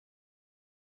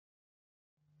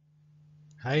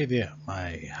Hi there,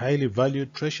 my highly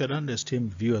valued, treasured, and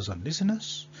esteemed viewers and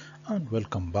listeners, and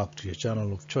welcome back to your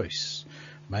channel of choice.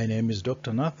 My name is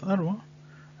Dr. Nath Arwa.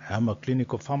 I am a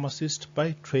clinical pharmacist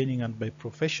by training and by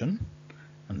profession,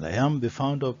 and I am the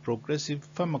founder of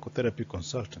Progressive Pharmacotherapy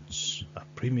Consultants, a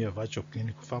premier virtual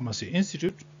clinical pharmacy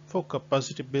institute for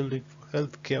capacity building for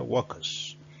healthcare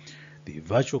workers. The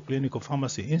Virtual Clinical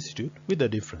Pharmacy Institute with a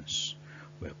difference,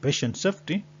 where patient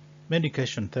safety,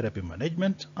 medication therapy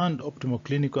management, and optimal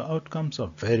clinical outcomes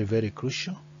are very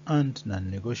crucial and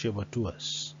non-negotiable to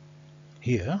us.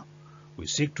 Here, we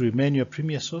seek to remain your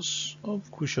premier source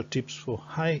of crucial tips for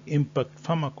high-impact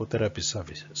pharmacotherapy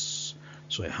services.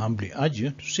 So I humbly urge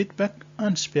you to sit back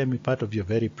and spare me part of your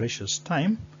very precious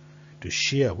time to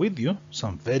share with you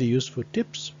some very useful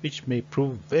tips which may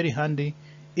prove very handy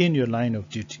in your line of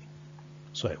duty.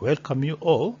 So I welcome you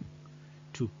all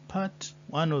to part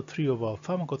 103 of our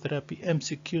pharmacotherapy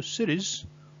MCQ series,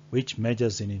 which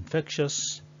measures in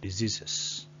infectious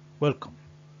diseases. Welcome.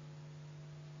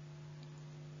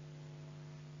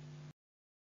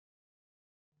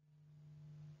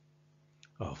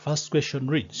 Our first question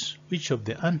reads, which of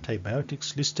the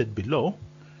antibiotics listed below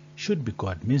should be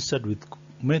co-administered with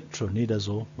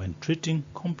metronidazole when treating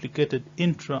complicated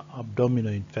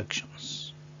intra-abdominal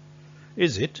infections?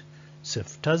 Is it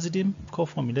ceftazidime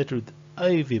co-formulated with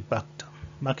ivibactam,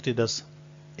 marketed as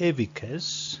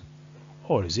Efficaz,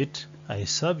 or is it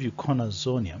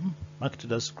isavuconazonium,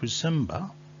 marketed as Cresemba,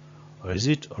 or is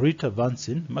it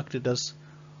oritavancin, marketed as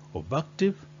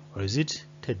Obactiv, or is it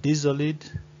tedizolide,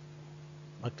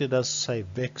 marketed as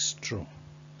Civextro?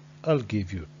 I'll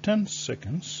give you 10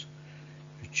 seconds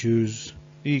to choose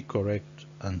the correct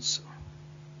answer.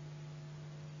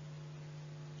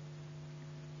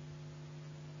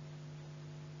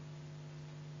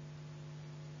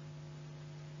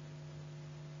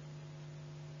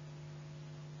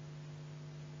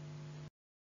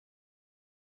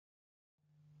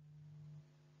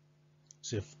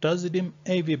 Ceftazidime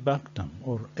avibactam,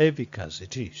 or Efficaz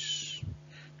it is.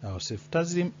 Now,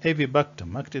 ceftazidime avibactam,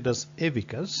 marketed as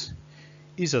Efficaz,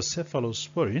 is a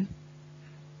cephalosporin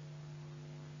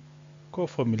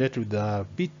co-formulated with a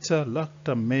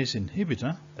beta-lactamase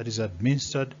inhibitor that is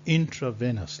administered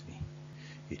intravenously.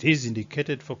 It is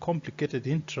indicated for complicated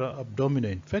intra-abdominal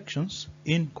infections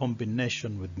in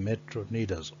combination with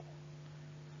metronidazole.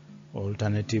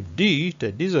 Alternative D,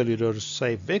 tedizolide or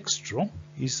Civextro,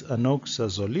 is an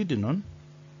oxazolidinone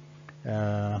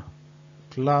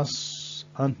class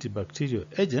antibacterial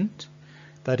agent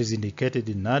that is indicated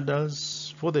in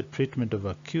adults for the treatment of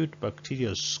acute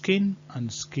bacterial skin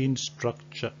and skin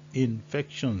structure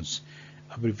infections,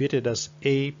 abbreviated as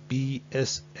ABSSI,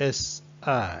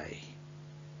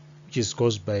 which is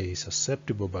caused by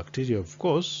susceptible bacteria, of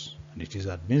course, and it is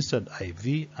administered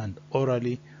IV and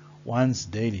orally once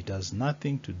daily. It has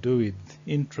nothing to do with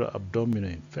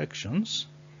intra-abdominal infections.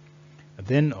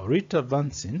 Then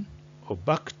oritavancin,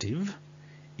 Obactiv,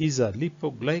 is a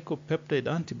lipoglycopeptide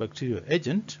antibacterial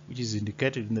agent which is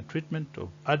indicated in the treatment of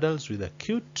adults with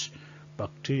acute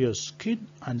bacterial skin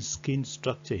and skin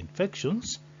structure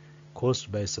infections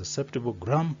caused by susceptible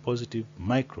gram-positive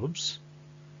microbes.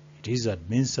 It is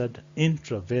administered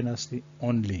intravenously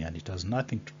only, and it has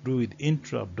nothing to do with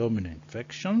intra-abdominal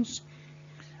infections.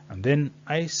 And then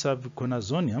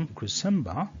isavuconazonium,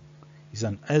 Cresemba, is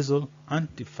an azole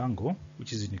antifungal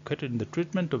which is indicated in the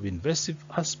treatment of invasive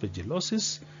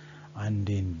aspergillosis and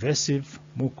invasive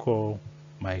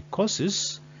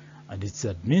mucormycosis, and it's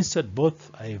administered both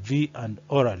IV and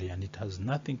orally, and it has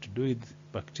nothing to do with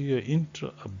bacterial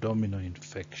intra-abdominal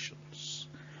infections.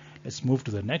 Let's move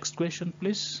to the next question,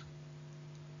 please.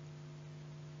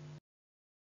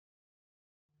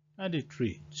 And it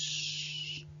reads,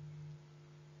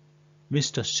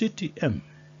 Mr. CTM,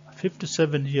 a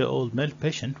 57-year-old male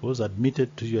patient, was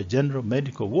admitted to your general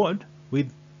medical ward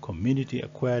with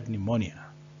community-acquired pneumonia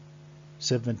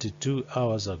 72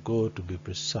 hours ago, to be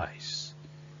precise.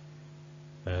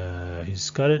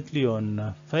 He's currently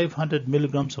on 500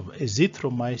 milligrams of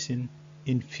azithromycin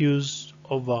infused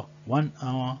over 1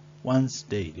 hour once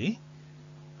daily,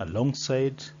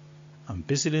 alongside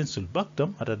ampicillin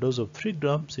sulbactam at a dose of 3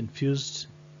 grams infused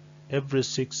every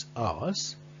 6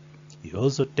 hours. He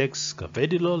also takes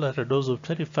carvedilol at a dose of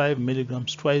 25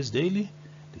 milligrams twice daily,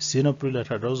 lisinopril at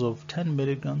a dose of 10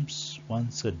 milligrams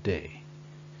once a day.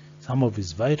 Some of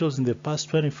his vitals in the past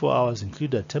 24 hours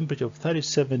include a temperature of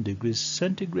 37 degrees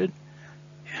centigrade.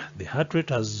 The heart rate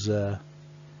has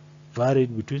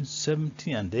varied between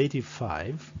 70 and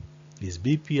 85. His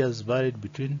BP has varied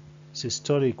between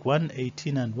systolic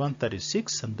 118 and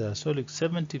 136 and diastolic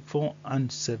 74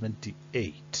 and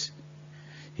 78.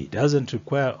 He doesn't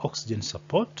require oxygen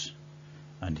support,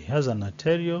 and he has an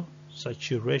arterial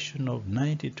saturation of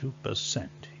 92%.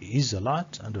 He is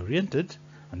alert and oriented,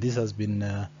 and this has been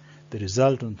the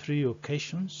result on 3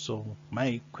 occasions. So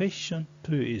my question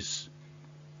to you is,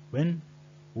 when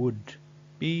would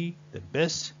be the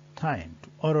best time to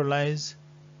oralize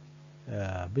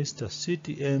Mr.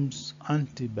 CTM's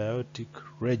antibiotic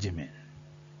regimen?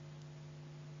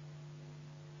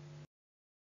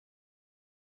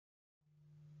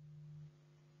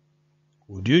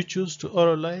 Would you choose to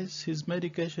oralize his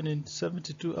medication in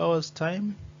 72 hours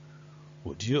time?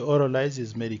 Would you oralize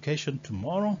his medication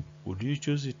tomorrow? Would you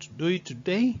choose to do it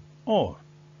today or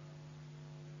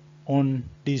on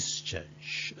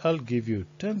discharge? I'll give you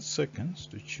 10 seconds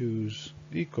to choose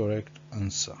the correct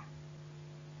answer.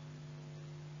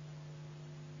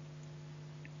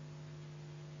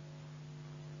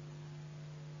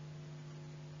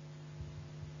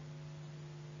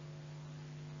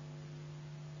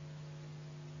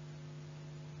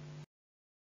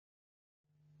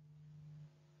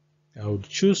 I would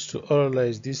choose to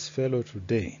oralize this fellow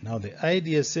today. Now, the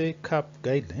IDSA CAP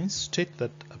guidelines state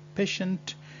that a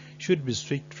patient should be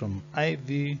switched from IV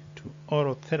to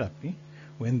oral therapy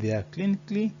when they are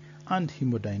clinically and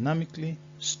hemodynamically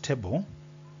stable,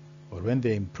 or when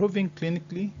they are improving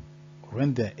clinically, or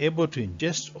when they are able to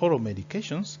ingest oral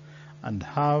medications and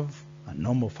have a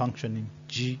normal functioning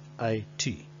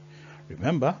GIT.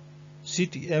 Remember,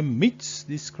 CTM meets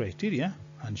this criteria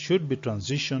and should be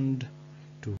transitioned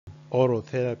to oral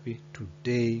therapy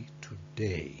today.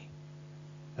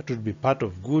 That would be part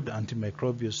of good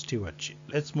antimicrobial stewardship.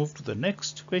 Let's move to the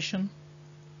next question.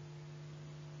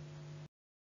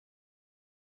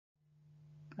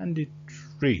 And it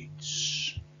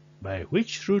reads, by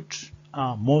which route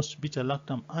are most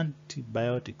beta-lactam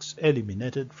antibiotics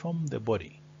eliminated from the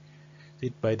body? Is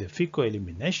it by the fecal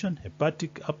elimination,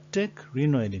 hepatic uptake,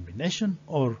 renal elimination,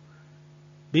 or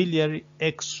biliary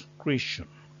excretion?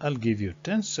 I'll give you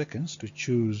 10 seconds to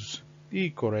choose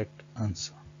the correct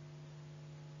answer.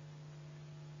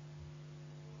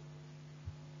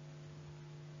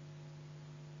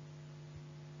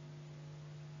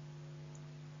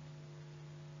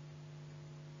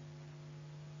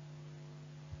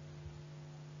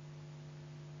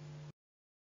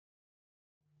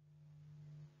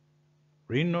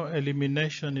 Renal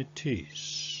elimination it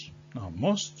is. Now,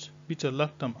 most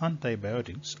beta-lactam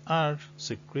antibiotics are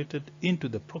secreted into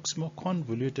the proximal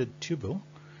convoluted tubule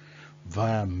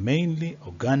via mainly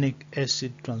organic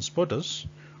acid transporters,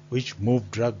 which move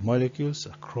drug molecules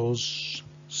across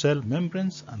cell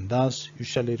membranes and thus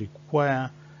usually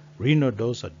require renal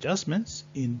dose adjustments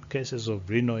in cases of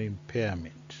renal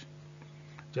impairment.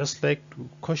 Just like to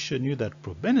caution you that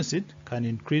probenecid can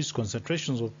increase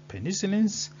concentrations of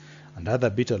penicillins and other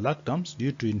beta-lactams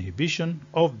due to inhibition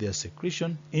of their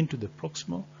secretion into the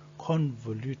proximal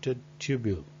convoluted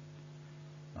tubule.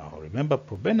 Now remember,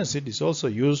 probenecid is also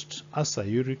used as a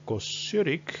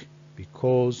uricosuric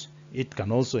because it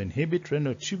can also inhibit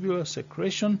renal tubular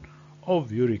secretion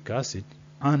of uric acid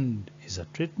and is a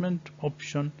treatment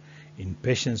option in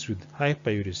patients with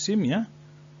hyperuricemia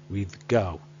with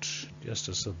gout. Just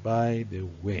as a by the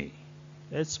way.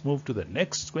 Let's move to the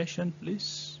next question,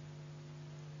 please.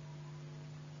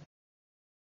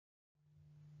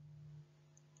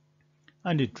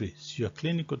 And it reads, your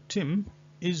clinical team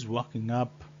is working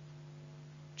up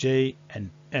J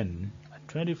and N, a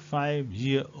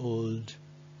 25-year-old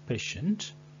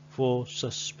patient, for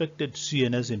suspected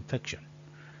CNS infection.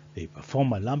 They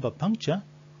perform a lumbar puncture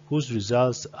whose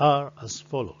results are as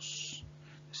follows.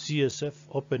 CSF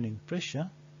opening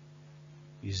pressure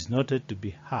is noted to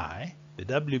be high. The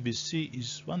WBC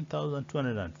is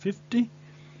 1250.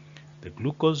 The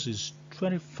glucose is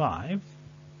 25.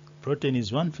 Protein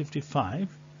is 155,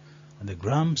 and the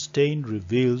gram stain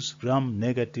reveals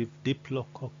gram-negative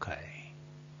diplococci.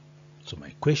 So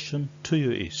my question to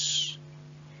you is,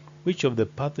 which of the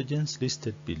pathogens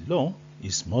listed below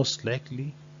is most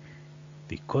likely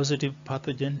the causative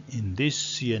pathogen in this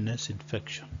CNS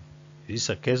infection? Is this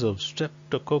a case of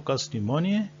Streptococcus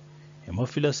pneumoniae,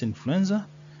 Haemophilus influenza,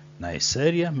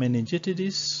 Neisseria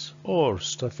meningitidis, or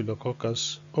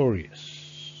Staphylococcus aureus?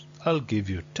 I'll give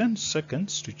you 10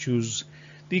 seconds to choose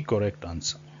the correct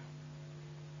answer.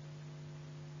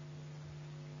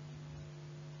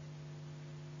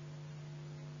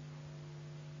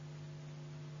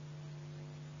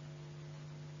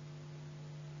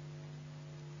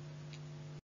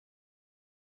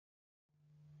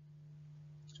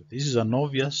 So this is an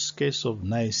obvious case of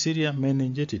Neisseria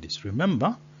meningitidis.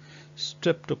 Remember,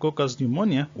 Streptococcus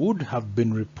pneumonia would have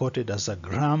been reported as a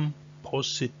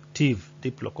gram-positive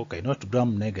diplococci, not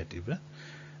gram-negative.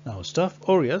 Now, Staph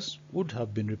aureus would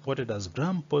have been reported as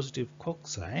gram-positive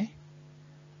cocci,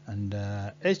 and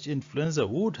H. influenza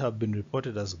would have been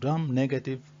reported as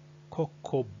gram-negative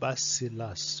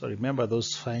coccobacillus. So remember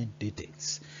those fine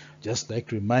details. Just like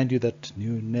to remind you that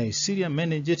Neisseria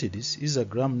meningitidis is a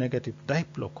gram-negative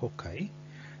diplococci.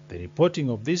 The reporting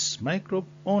of this microbe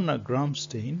on a gram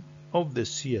stain of the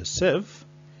CSF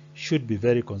should be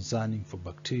very concerning for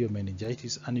bacterial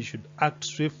meningitis, and you should act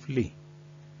swiftly.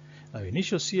 Now,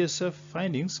 initial CSF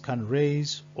findings can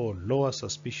raise or lower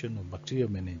suspicion of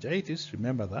bacterial meningitis.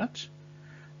 Remember that.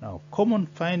 Now, common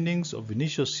findings of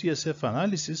initial CSF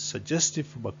analysis suggestive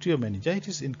for bacterial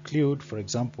meningitis include, for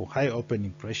example, high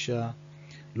opening pressure,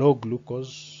 low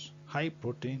glucose, high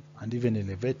protein, and even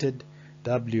elevated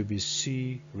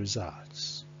WBC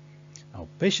results. Now,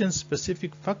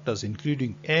 patient-specific factors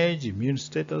including age, immune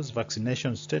status,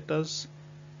 vaccination status,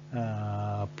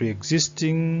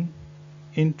 pre-existing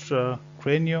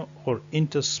intracranial or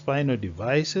interspinal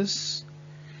devices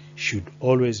should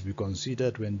always be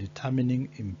considered when determining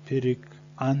empiric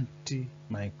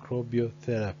antimicrobial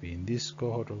therapy in this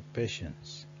cohort of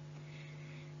patients.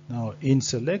 Now, in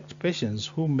select patients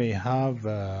who may have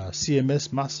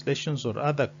CMS mass lesions or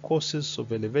other causes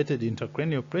of elevated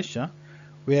intracranial pressure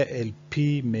where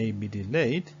LP may be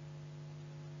delayed,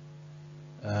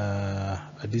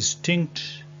 a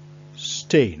distinct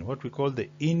stain, what we call the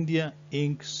India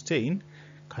ink stain,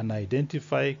 can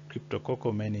identify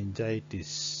cryptococcal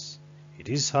meningitis. It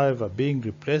is, however, being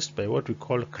replaced by what we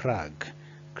call CRAG,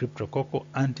 cryptococcal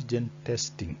antigen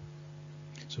testing.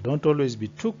 So don't always be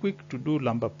too quick to do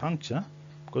lumbar puncture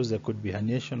because there could be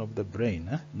herniation of the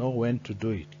brain. Know when to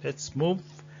do it. Let's move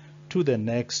to the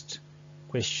next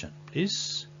question,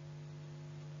 please.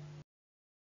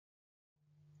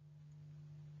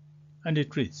 And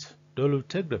it reads,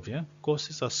 dolutegravir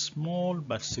causes a small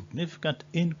but significant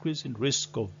increase in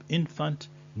risk of infant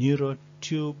neural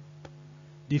tube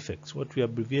defects, what we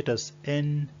abbreviate as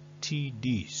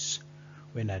NTDs,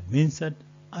 when administered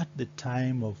at the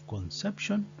time of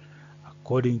conception,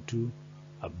 according to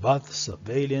a birth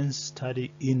surveillance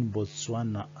study in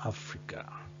Botswana, Africa.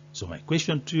 So my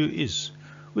question to you is,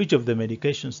 which of the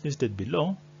medications listed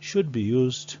below should be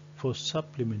used for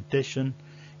supplementation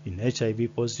in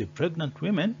HIV-positive pregnant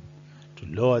women to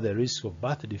lower the risk of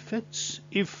birth defects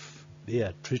if they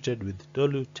are treated with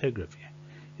dolutegravir?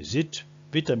 Is it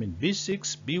vitamin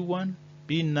B6, B1,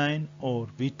 B9, or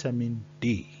vitamin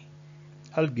D?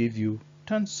 I'll give you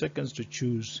 10 seconds to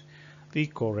choose the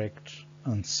correct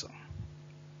answer.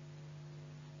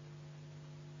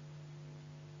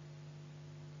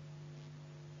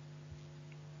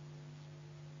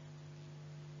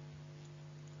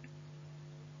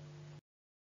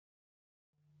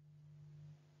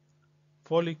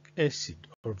 Folic acid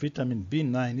or vitamin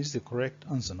B9 is the correct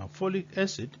answer. Now, folic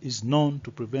acid is known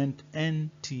to prevent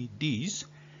NTDs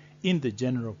in the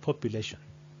general population.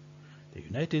 The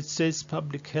United States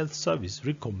Public Health Service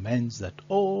recommends that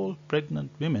all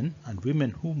pregnant women and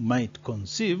women who might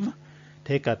conceive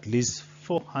take at least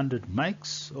 400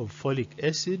 mics of folic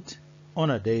acid on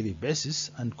a daily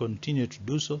basis and continue to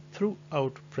do so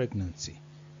throughout pregnancy.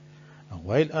 Now,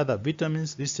 while other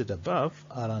vitamins listed above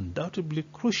are undoubtedly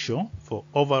crucial for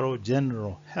overall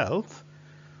general health,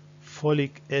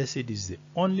 folic acid is the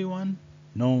only one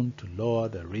known to lower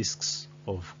the risks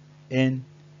of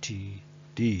NTDs.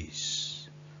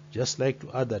 Just like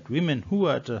to add that women who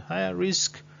are at a higher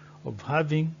risk of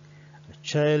having a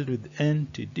child with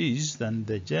NTDs than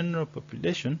the general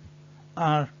population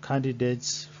are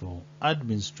candidates for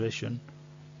administration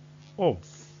of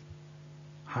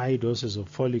high doses of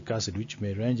folic acid, which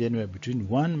may range anywhere between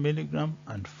 1 milligram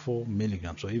and 4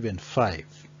 milligrams, or even 5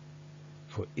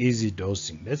 for easy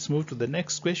dosing. Let's move to the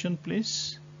next question,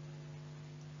 please.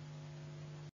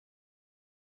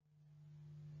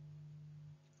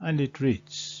 And it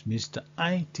reads, Mr.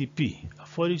 ITP, a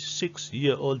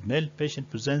 46-year-old male patient,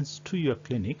 presents to your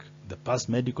clinic the past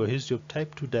medical history of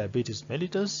type 2 diabetes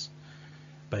mellitus,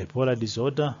 bipolar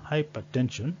disorder,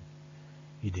 hypertension.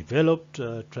 He developed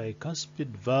tricuspid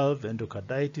valve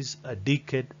endocarditis a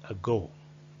decade ago.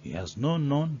 He has no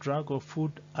known drug or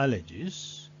food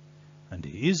allergies, and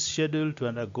he is scheduled to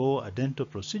undergo a dental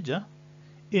procedure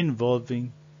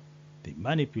involving the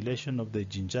manipulation of the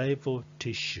gingival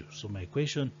tissue. So my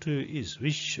question to you is,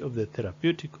 which of the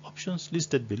therapeutic options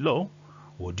listed below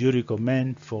would you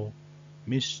recommend for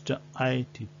Mr.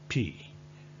 ITP?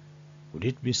 Would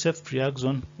it be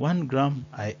ceftriaxone 1 gram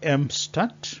IM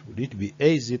stat? Would it be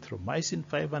azithromycin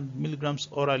 500 milligrams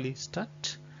orally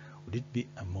stat? Would it be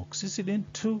amoxicillin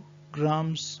 2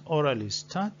 grams orally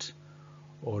stat?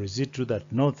 Or is it true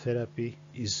that no therapy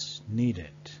is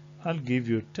needed? I'll give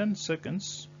you 10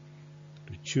 seconds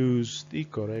to choose the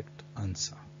correct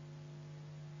answer.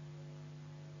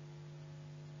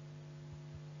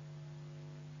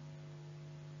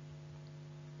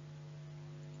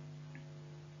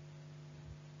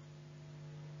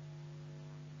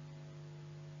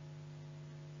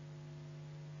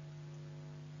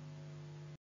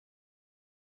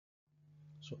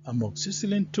 So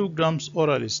amoxicillin 2 grams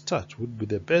orally start would be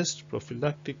the best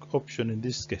prophylactic option in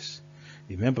this case.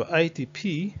 Remember,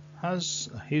 ITP has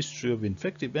a history of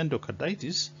infective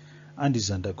endocarditis and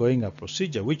is undergoing a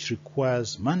procedure which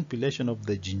requires manipulation of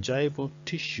the gingival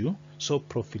tissue, so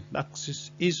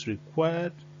prophylaxis is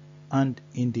required and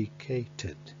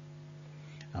indicated.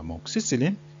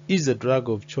 Amoxicillin is the drug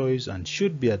of choice and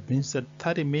should be administered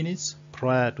 30 minutes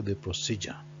prior to the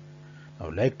procedure. I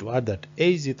would like to add that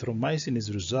azithromycin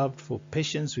is reserved for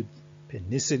patients with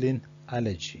penicillin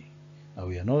allergy. Now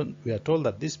we are told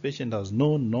that this patient has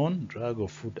no known drug or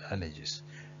food allergies.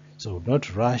 So do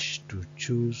not rush to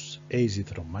choose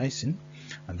azithromycin.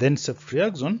 And then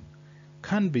ceftriaxone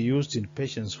can be used in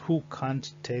patients who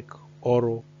can't take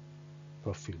oral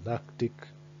prophylactic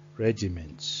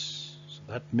regimens. So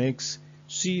that makes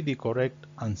C the correct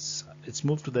answer. Let's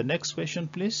move to the next question,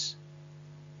 please.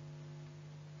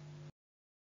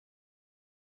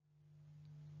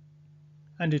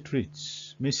 And it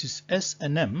reads, Mrs.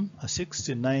 S&M, a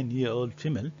 69-year-old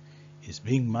female, is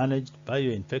being managed by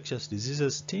your infectious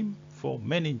diseases team for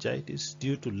meningitis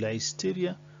due to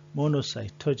Listeria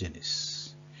monocytogenes.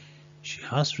 She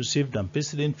has received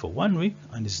ampicillin for 1 week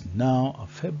and is now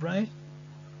febrile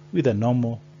with a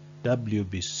normal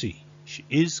WBC. She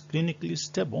is clinically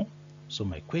stable, so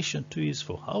my question to you is,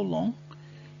 for how long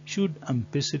should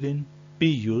ampicillin be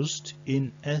used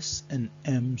in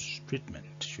S&M's treatment?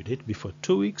 Should it be for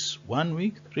 2 weeks, 1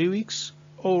 week, 3 weeks,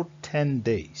 or 10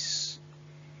 days?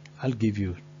 I'll give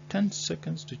you 10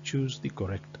 seconds to choose the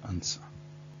correct answer.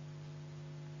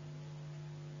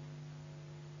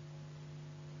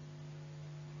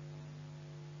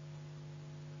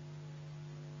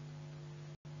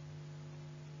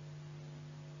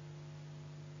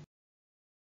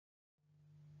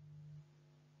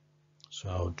 So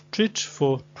I would treat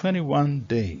for 21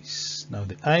 days. Now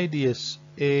the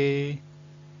IDSA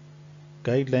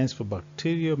guidelines for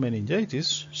bacterial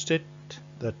meningitis state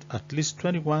that at least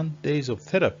 21 days of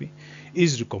therapy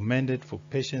is recommended for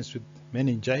patients with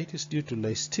meningitis due to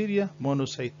Listeria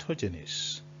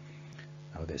monocytogenes.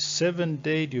 Now the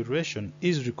 7-day duration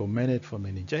is recommended for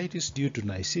meningitis due to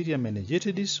Neisseria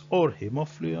meningitidis or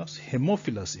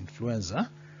Haemophilus influenza.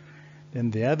 Then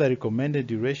the other recommended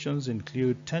durations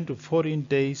include 10 to 14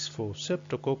 days for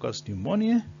Streptococcus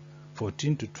pneumoniae,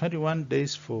 14 to 21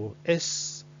 days for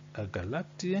S.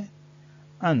 agalactiae,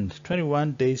 and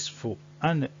 21 days for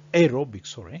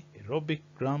aerobic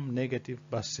gram-negative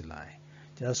bacilli.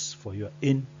 Just for your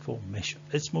information.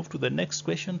 Let's move to the next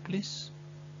question, please.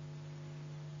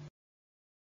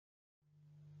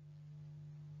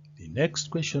 The next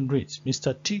question reads,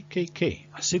 Mr. TKK,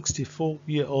 a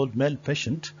 64-year-old male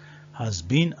patient, has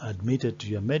been admitted to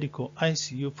your medical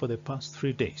ICU for the past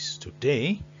 3 days.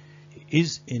 Today, he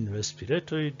is in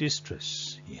respiratory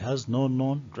distress. He has no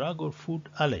known drug or food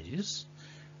allergies,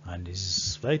 and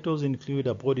his vitals include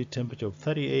a body temperature of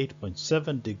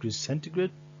 38.7 degrees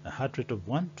centigrade, a heart rate of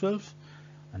 112,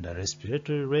 and a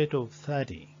respiratory rate of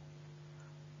 30.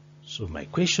 So my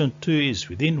question to you is,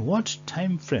 within what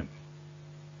time frame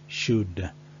should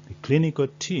the clinical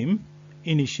team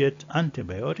initiate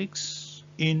antibiotics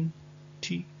in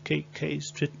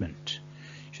TKK's treatment?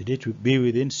 Should it be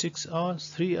within 6 hours,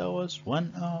 3 hours,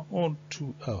 1 hour, or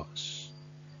 2 hours?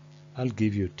 I'll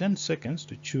give you 10 seconds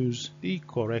to choose the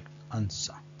correct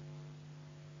answer.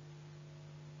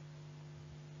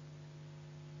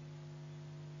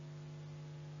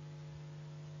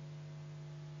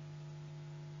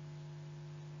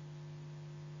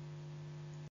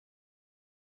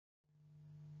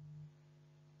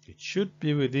 It should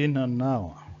be within an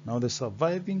hour. Now, the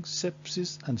surviving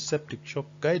sepsis and septic shock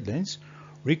guidelines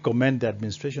recommend the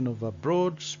administration of a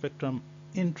broad-spectrum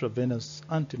intravenous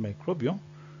antimicrobial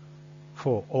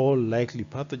for all likely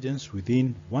pathogens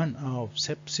within 1 hour of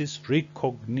sepsis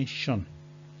recognition.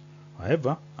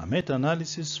 However, a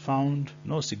meta-analysis found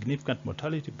no significant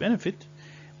mortality benefit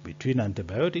between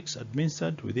antibiotics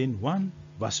administered within 1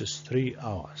 versus 3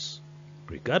 hours.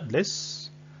 Regardless,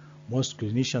 most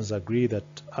clinicians agree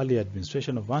that early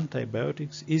administration of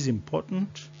antibiotics is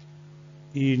important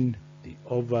in the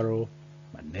overall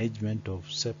management of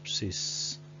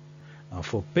sepsis. Now,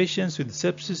 for patients with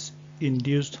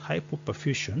sepsis-induced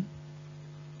hypoperfusion,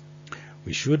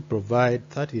 We should provide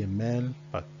 30 ml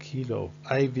per kilo of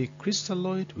IV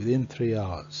crystalloid within 3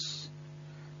 hours.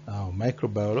 Now,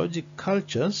 microbiologic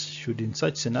cultures should in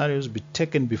such scenarios be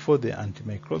taken before the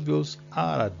antimicrobials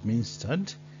are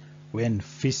administered when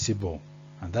feasible,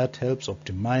 and that helps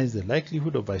optimize the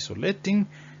likelihood of isolating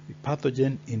the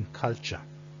pathogen in culture.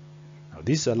 Now,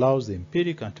 this allows the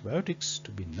empiric antibiotics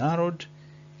to be narrowed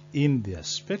in their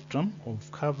spectrum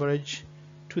of coverage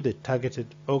to the targeted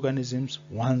organisms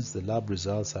once the lab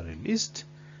results are released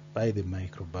by the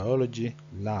microbiology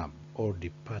lab or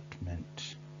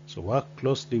department. So work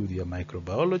closely with your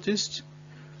microbiologist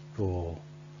for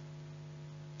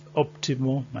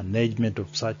optimal management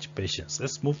of such patients.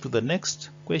 Let's move to the next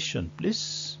question,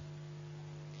 please.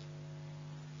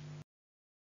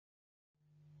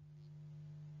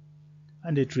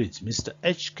 And it reads, Mr.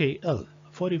 HKL, a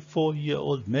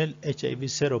 44-year-old male HIV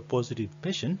seropositive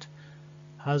patient,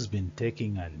 has been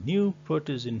taking a new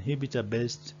protease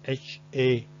inhibitor-based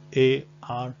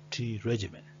HAART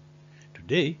regimen.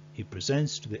 Today, he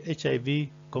presents to the HIV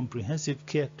Comprehensive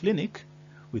Care Clinic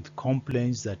with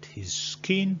complaints that his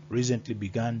skin recently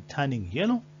began turning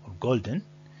yellow or golden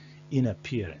in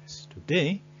appearance.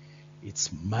 Today,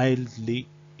 it's mildly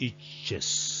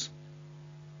itches.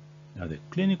 Now, the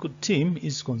clinical team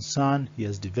is concerned he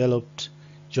has developed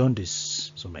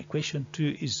jaundice. So my question to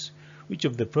you is, which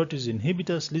of the protease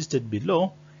inhibitors listed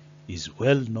below is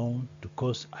well known to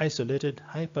cause isolated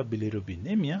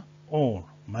hyperbilirubinemia or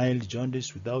mild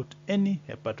jaundice without any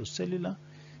hepatocellular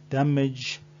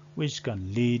damage, which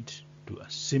can lead to a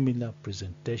similar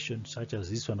presentation such as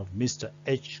this one of Mr.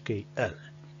 HKL?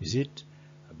 Is it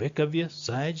abacavir,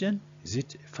 Zygen? Is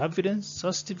it efavirenz,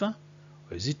 Sustiva?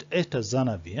 Or is it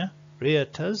etazanavir,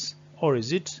 Reataz? Or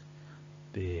is it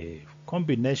the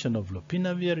combination of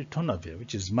lopinavir, ritonavir,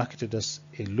 which is marketed as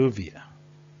Eluvia?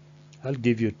 I'll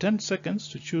give you 10 seconds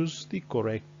to choose the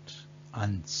correct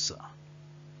answer.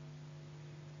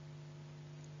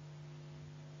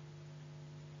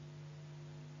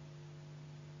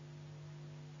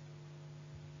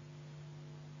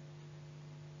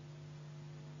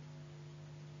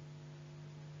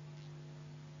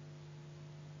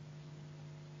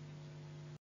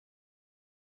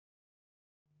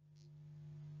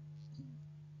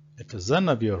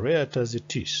 Etazanavir, Reataz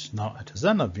it is. Now,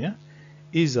 etazanavir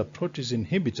is a protease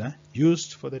inhibitor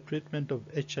used for the treatment of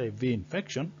HIV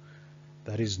infection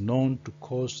that is known to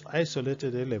cause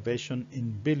isolated elevation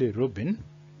in bilirubin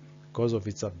because of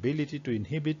its ability to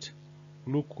inhibit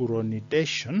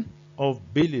glucuronidation of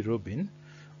bilirubin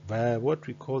via what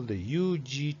we call the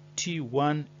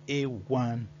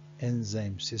UGT1A1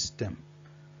 enzyme system.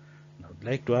 Now, I'd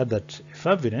like to add that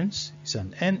efavirenz is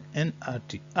an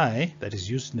NNRTI that is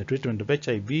used in the treatment of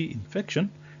HIV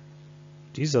infection.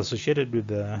 It is associated with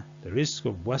the risk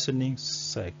of worsening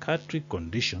psychiatric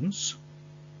conditions.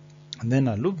 And then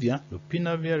Eluvia,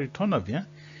 lopinavir, ritonavir,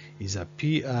 is a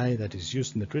PI that is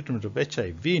used in the treatment of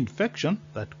HIV infection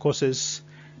that causes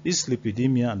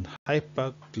dyslipidemia and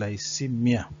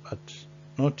hyperglycemia, but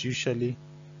not usually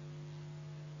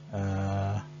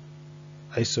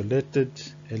isolated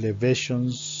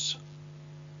elevations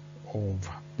of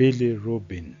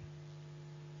bilirubin.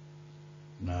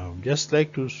 Now, just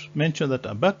like to mention that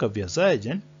abacavir,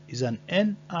 Zygen, is an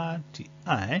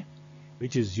NRTI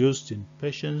which is used in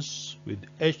patients with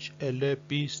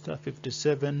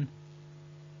HLA-P*57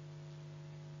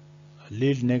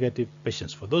 allele negative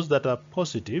patients. For those that are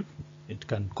positive, it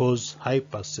can cause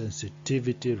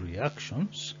hypersensitivity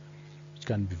reactions, which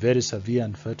can be very severe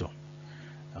and fatal.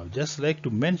 I would just like to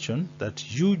mention that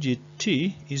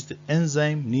UGT is the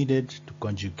enzyme needed to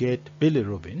conjugate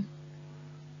bilirubin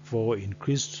for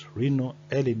increased renal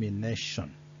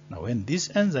elimination. Now, when this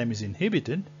enzyme is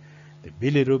inhibited, the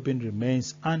bilirubin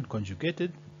remains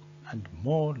unconjugated and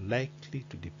more likely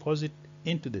to deposit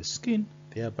into the skin,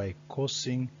 thereby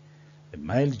causing the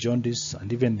mild jaundice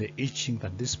and even the itching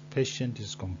that this patient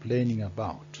is complaining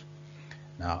about.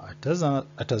 Now,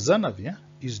 etazanavir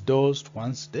is dosed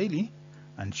once daily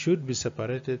and should be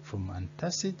separated from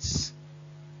antacids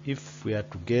if we are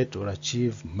to get or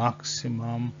achieve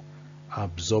maximum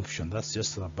absorption. That's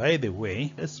just by the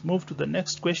way. Let's move to the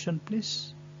next question,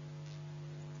 please.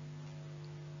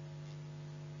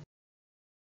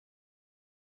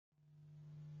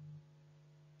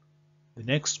 The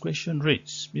next question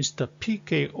reads, Mr.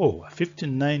 PKO, a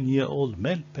 59-year-old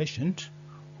male patient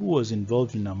who was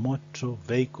involved in a motor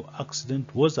vehicle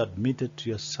accident, was admitted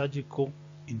to a surgical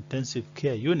intensive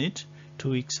care unit 2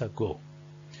 weeks ago.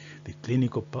 The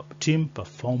clinical team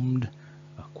performed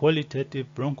a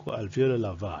qualitative bronchoalveolar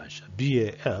lavage,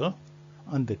 BAL,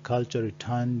 and the culture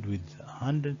returned with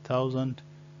 100,000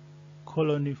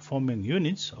 colony-forming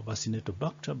units of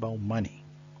Acinetobacter baumannii.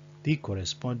 The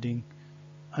corresponding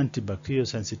antibacterial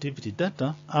sensitivity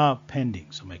data are pending.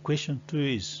 So my question to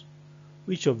you is,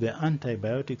 which of the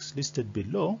antibiotics listed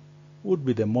below would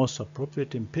be the most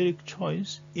appropriate empiric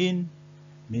choice in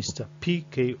Mr.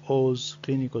 PKO's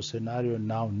clinical scenario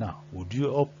now? Would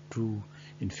you opt to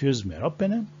infuse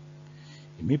meropenem,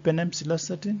 imipenem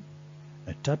cilastatin,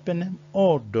 ertapenem,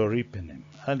 or doripenem?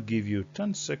 I'll give you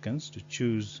 10 seconds to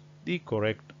choose the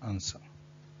correct answer.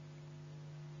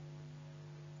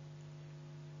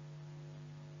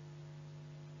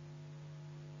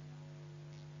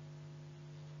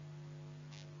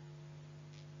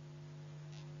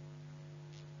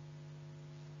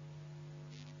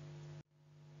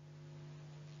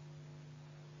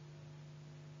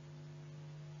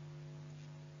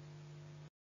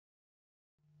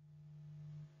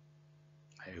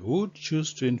 I would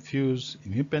choose to infuse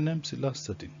imipenem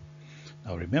cilastatin.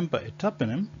 Now remember,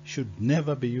 ertapenem should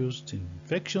never be used in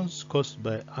infections caused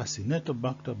by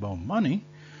Acinetobacter baumannii,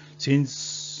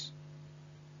 since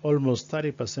almost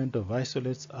 30% of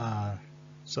isolates are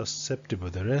susceptible,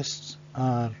 the rest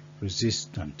are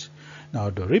resistant.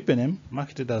 Now doripenem,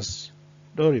 marketed as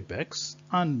Doripex,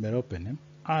 and meropenem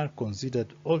are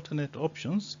considered alternate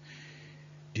options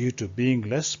due to being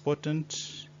less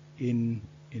potent in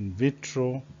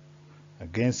vitro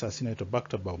against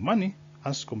Acinetobacter baumannii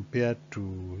as compared to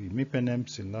imipenem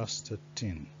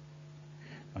cilastatin.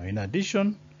 Now, in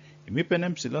addition,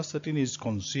 imipenem cilastatin is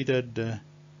considered a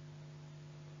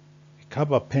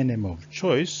carbapenem of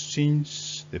choice,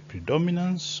 since the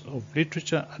predominance of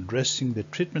literature addressing the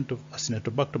treatment of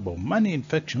Acinetobacter baumannii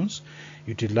infections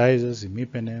utilizes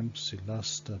imipenem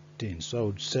cilastatin. So I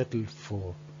would settle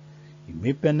for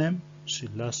imipenem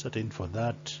cilastatin for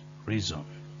that reason.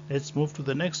 Let's move to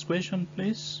the next question,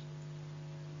 please.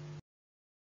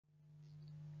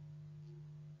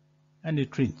 And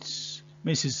it reads,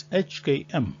 Mrs.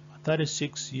 HKM, a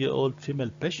 36-year-old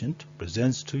female patient,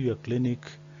 presents to your clinic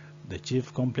the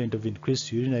chief complaint of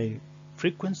increased urinary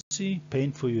frequency,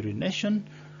 painful urination,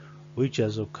 which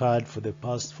has occurred for the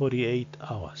past 48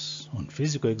 hours. On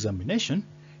physical examination,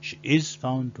 she is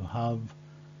found to have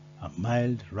a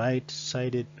mild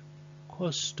right-sided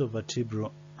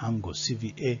costovertebral angle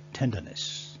CVA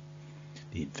tenderness.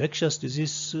 The infectious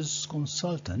diseases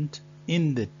consultant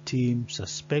in the team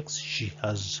suspects she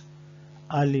has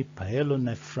early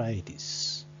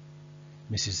pyelonephritis.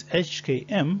 Mrs.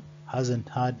 HKM hasn't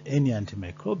had any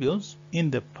antimicrobials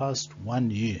in the past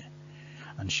 1 year,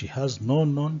 and she has no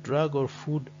known drug or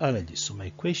food allergies. So my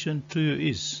question to you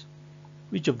is,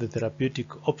 which of the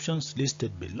therapeutic options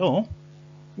listed below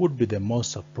would be the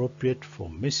most appropriate for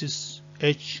Mrs.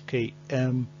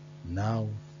 HKM now?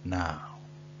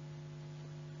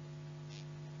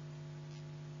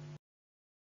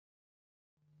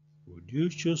 Would you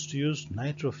choose to use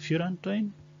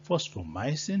nitrofurantoin,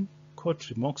 fosfomycin,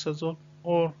 cotrimoxazole,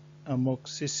 or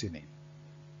amoxicillin?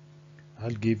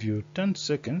 I'll give you 10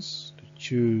 seconds to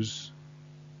choose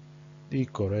the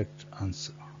correct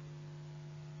answer.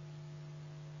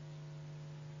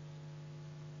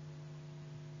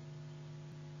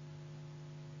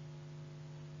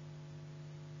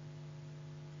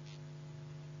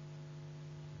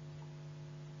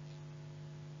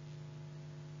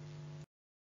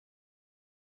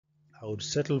 I would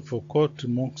settle for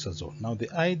cotrimoxazole. Now, the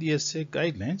IDSA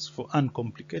guidelines for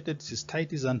uncomplicated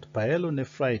cystitis and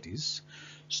pyelonephritis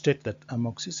state that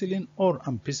amoxicillin or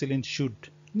ampicillin should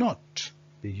not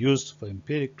be used for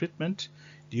empiric treatment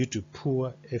due to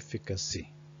poor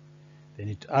efficacy. Then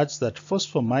it adds that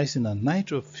fosfomycin and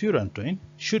nitrofurantoin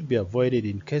should be avoided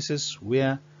in cases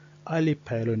where early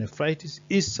pyelonephritis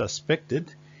is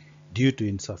suspected due to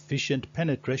insufficient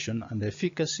penetration and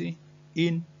efficacy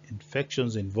in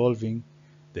infections involving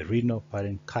the renal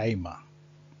parenchyma.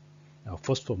 Now,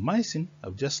 fosfomycin, I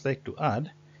would just like to add,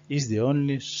 is the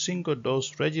only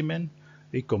single-dose regimen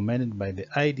recommended by the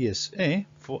IDSA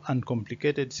for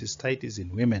uncomplicated cystitis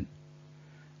in women.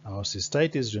 Now,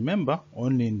 cystitis, remember,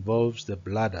 only involves the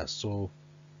bladder, so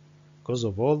because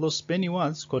of all those many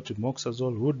words,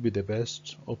 cotrimoxazole would be the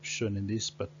best option in this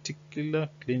particular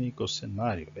clinical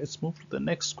scenario. Let's move to the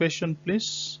next question,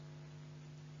 please.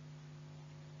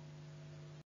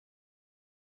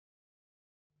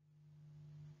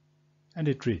 And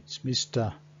it reads,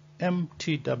 Mr.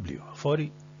 MTW, a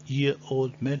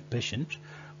 40-year-old male patient,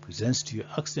 presents to your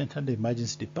accident and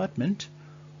emergency department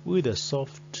with a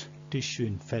soft tissue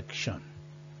infection.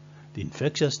 The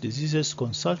infectious diseases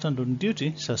consultant on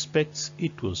duty suspects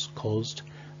it was caused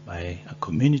by a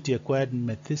community-acquired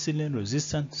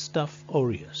methicillin-resistant Staph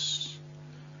aureus.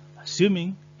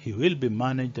 Assuming he will be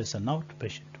managed as an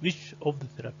outpatient. Which of the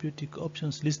therapeutic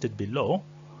options listed below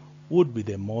would be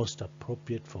the most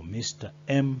appropriate for Mr.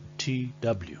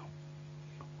 MTW?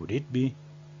 Would it be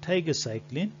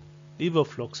tigecycline,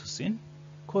 levofloxacin,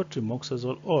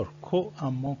 cotrimoxazole, or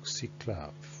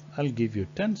coamoxiclav? I'll give you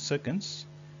 10 seconds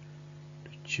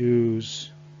to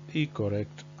choose the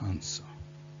correct answer.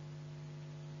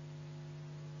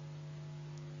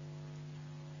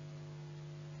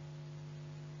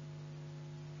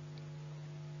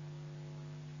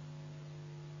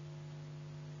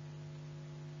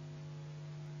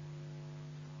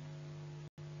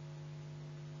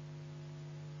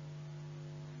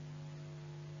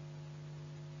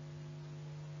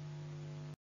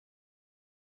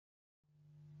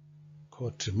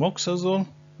 Cotrimoxazole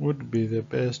would be the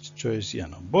best choice here.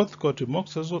 Now, both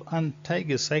cotrimoxazole and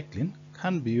tigecycline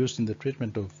can be used in the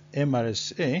treatment of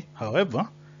MRSA. However,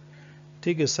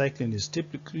 tigecycline is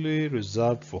typically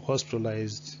reserved for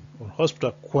hospitalized or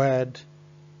hospital-acquired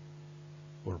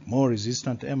or more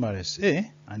resistant MRSA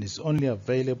and is only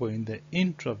available in the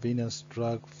intravenous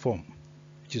drug form,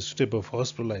 which is suitable for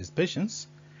hospitalized patients,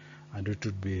 and it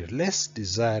would be less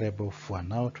desirable for an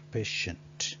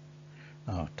outpatient.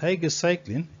 Now,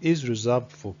 tigecycline is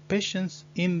reserved for patients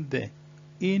in the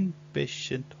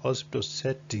inpatient hospital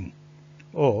setting,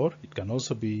 or it can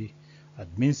also be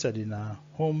administered in a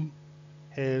home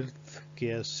health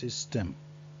care system.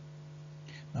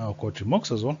 Now,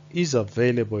 cotrimoxazole is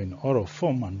available in oral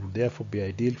form and would therefore be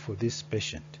ideal for this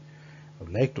patient. I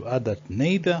would like to add that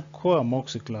neither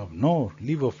coamoxiclav nor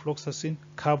levofloxacin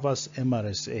covers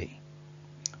MRSA.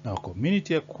 Now,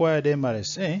 community-acquired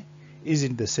MRSA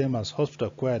isn't the same as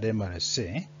hospital-acquired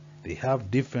MRSA. They have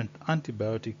different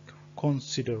antibiotic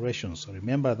considerations. So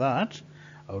remember that.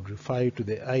 I would refer you to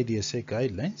the IDSA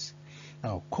guidelines.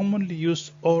 Now, commonly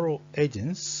used oral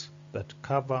agents that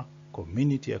cover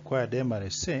community-acquired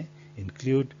MRSA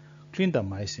include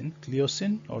clindamycin,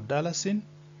 cleocin or dalacin,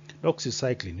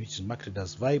 doxycycline, which is marketed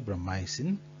as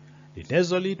vibramycin,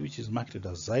 linezolid, which is marketed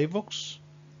as Zyvox,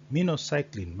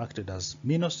 minocycline, marketed as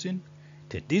Minocin,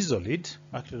 tedizolid,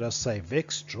 marketed as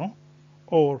Civextro,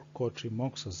 or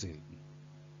cotrimoxazole,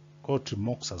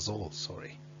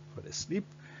 for the sleep,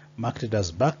 marketed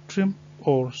as Bactrim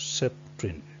or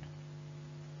Septrin.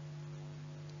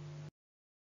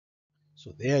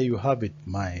 So there you have it,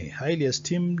 my highly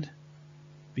esteemed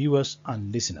viewers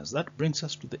and listeners. That brings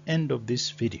us to the end of this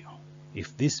video.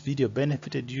 If this video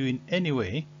benefited you in any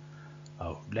way, I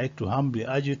would like to humbly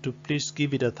urge you to please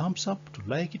give it a thumbs up, to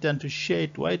like it and to share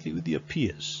it widely with your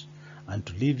peers, and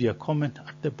to leave your comment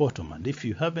at the bottom. And if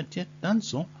you haven't yet done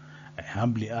so, I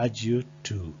humbly urge you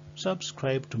to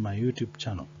subscribe to my YouTube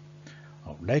channel.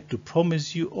 I would like to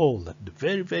promise you all that the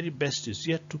very, very best is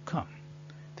yet to come.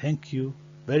 Thank you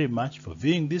very much for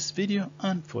viewing this video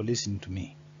and for listening to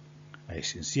me. I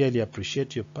sincerely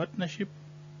appreciate your partnership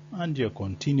and your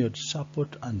continued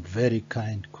support and very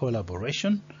kind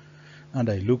collaboration, and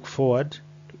I look forward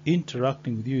to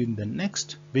interacting with you in the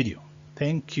next video.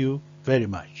 Thank you very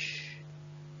much.